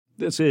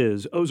This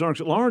is Ozarks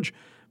at Large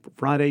for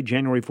Friday,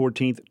 January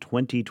 14th,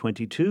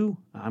 2022.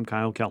 I'm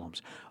Kyle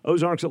Kellums.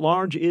 Ozarks at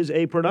Large is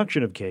a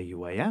production of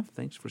KUAF.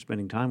 Thanks for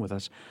spending time with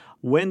us.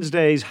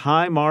 Wednesday's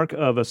high mark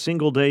of a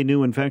single-day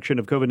new infection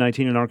of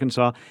COVID-19 in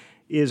Arkansas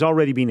is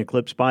already being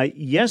eclipsed by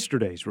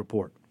yesterday's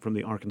report from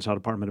the Arkansas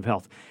Department of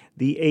Health.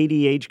 The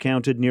ADH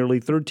counted nearly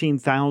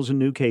 13,000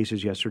 new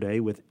cases yesterday,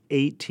 with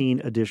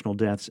 18 additional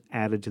deaths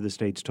added to the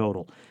state's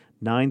total.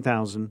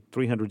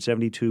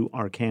 9,372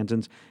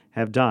 Arkansans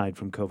have died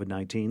from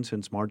COVID-19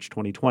 since March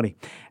 2020.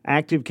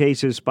 Active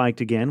cases spiked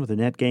again with a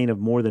net gain of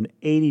more than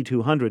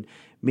 8,200,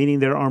 meaning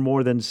there are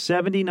more than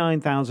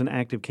 79,000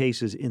 active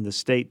cases in the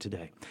state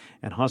today.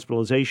 And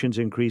hospitalizations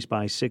increased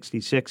by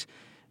 66,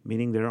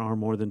 meaning there are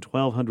more than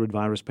 1,200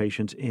 virus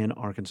patients in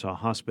Arkansas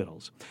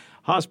hospitals.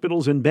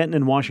 Hospitals in Benton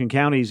and Washington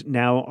counties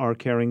now are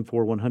caring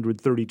for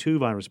 132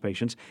 virus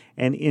patients,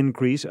 an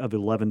increase of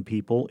 11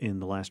 people in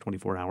the last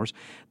 24 hours.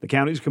 The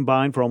counties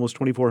combined for almost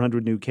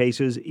 2,400 new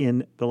cases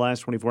in the last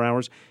 24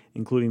 hours,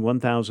 including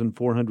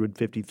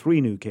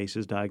 1,453 new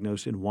cases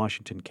diagnosed in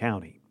Washington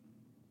County.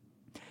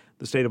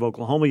 The state of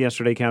Oklahoma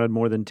yesterday counted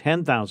more than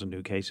 10,000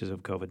 new cases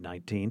of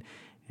COVID-19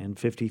 and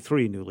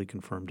 53 newly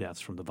confirmed deaths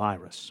from the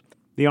virus.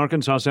 The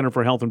Arkansas Center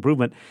for Health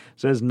Improvement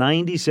says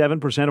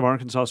 97% of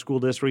Arkansas school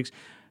districts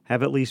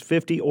have at least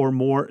 50 or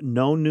more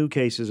known new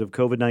cases of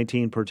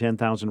COVID-19 per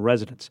 10,000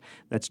 residents.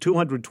 That's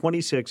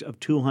 226 of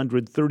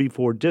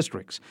 234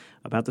 districts,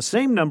 about the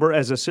same number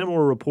as a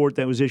similar report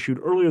that was issued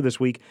earlier this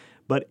week,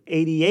 but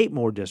 88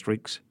 more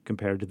districts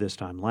compared to this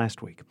time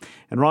last week.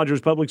 And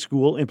Rogers Public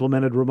School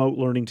implemented remote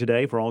learning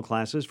today for all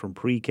classes from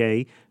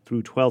pre-K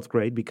through 12th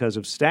grade because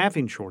of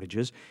staffing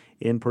shortages.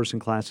 In-person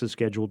classes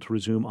scheduled to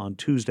resume on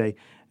Tuesday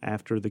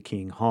after the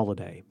King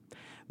holiday.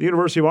 The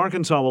University of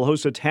Arkansas will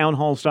host a town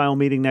hall-style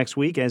meeting next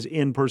week as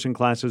in-person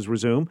classes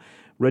resume.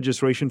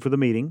 Registration for the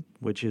meeting,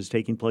 which is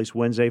taking place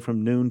Wednesday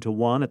from noon to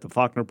 1 at the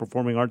Faulkner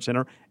Performing Arts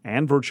Center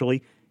and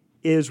virtually,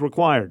 is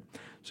required.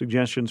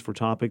 Suggestions for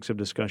topics of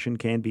discussion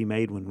can be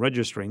made when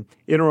registering.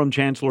 Interim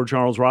Chancellor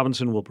Charles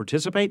Robinson will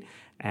participate,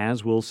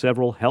 as will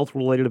several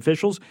health-related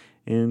officials,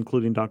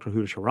 including Dr.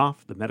 Huda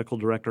Sharaf, the medical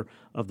director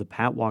of the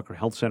Pat Walker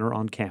Health Center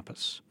on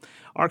campus.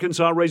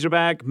 Arkansas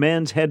Razorback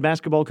men's head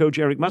basketball coach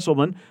Eric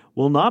Musselman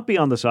will not be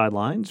on the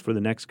sidelines for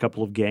the next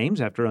couple of games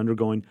after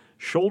undergoing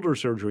shoulder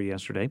surgery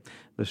yesterday.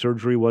 The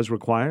surgery was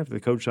required after the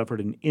coach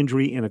suffered an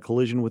injury in a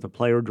collision with a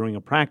player during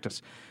a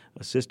practice.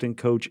 Assistant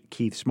coach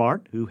Keith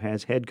Smart, who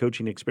has head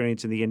coaching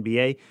experience in the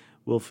NBA,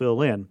 will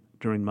fill in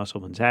during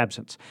Musselman's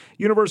absence.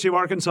 University of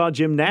Arkansas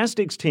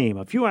gymnastics team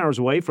a few hours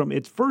away from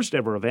its first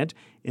ever event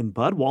in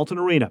Bud Walton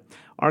Arena.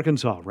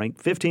 Arkansas,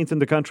 ranked 15th in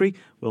the country,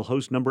 will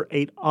host number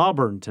 8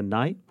 Auburn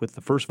tonight with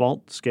the first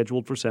vault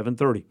scheduled for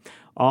 7:30.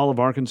 All of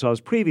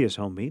Arkansas's previous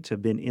home meets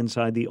have been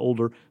inside the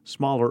older,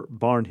 smaller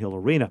Barnhill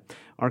Arena.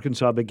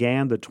 Arkansas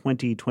began the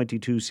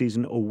 2022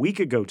 season a week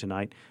ago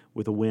tonight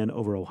with a win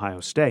over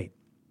Ohio State.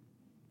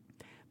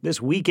 This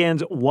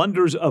weekend's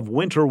Wonders of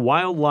Winter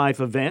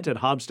Wildlife event at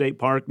Hobbs State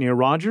Park near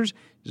Rogers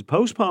is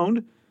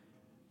postponed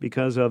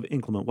because of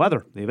inclement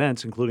weather. The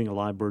events, including a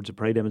live birds of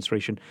prey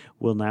demonstration,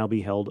 will now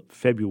be held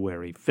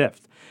February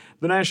 5th.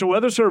 The National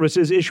Weather Service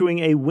is issuing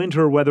a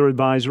winter weather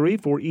advisory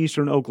for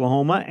eastern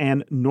Oklahoma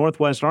and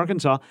northwest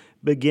Arkansas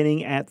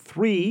beginning at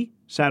 3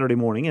 Saturday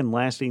morning and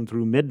lasting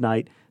through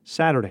midnight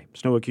Saturday.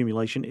 Snow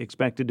accumulation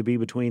expected to be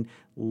between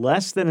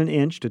less than an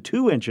inch to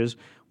 2 inches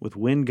with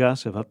wind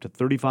gusts of up to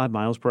 35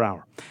 miles per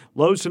hour.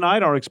 Lows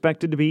tonight are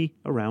expected to be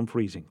around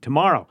freezing.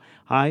 Tomorrow,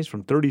 highs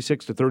from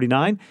 36 to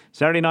 39.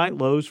 Saturday night,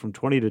 lows from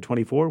 20 to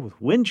 24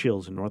 with wind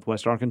chills in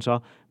northwest Arkansas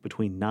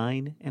between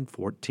 9 and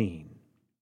 14.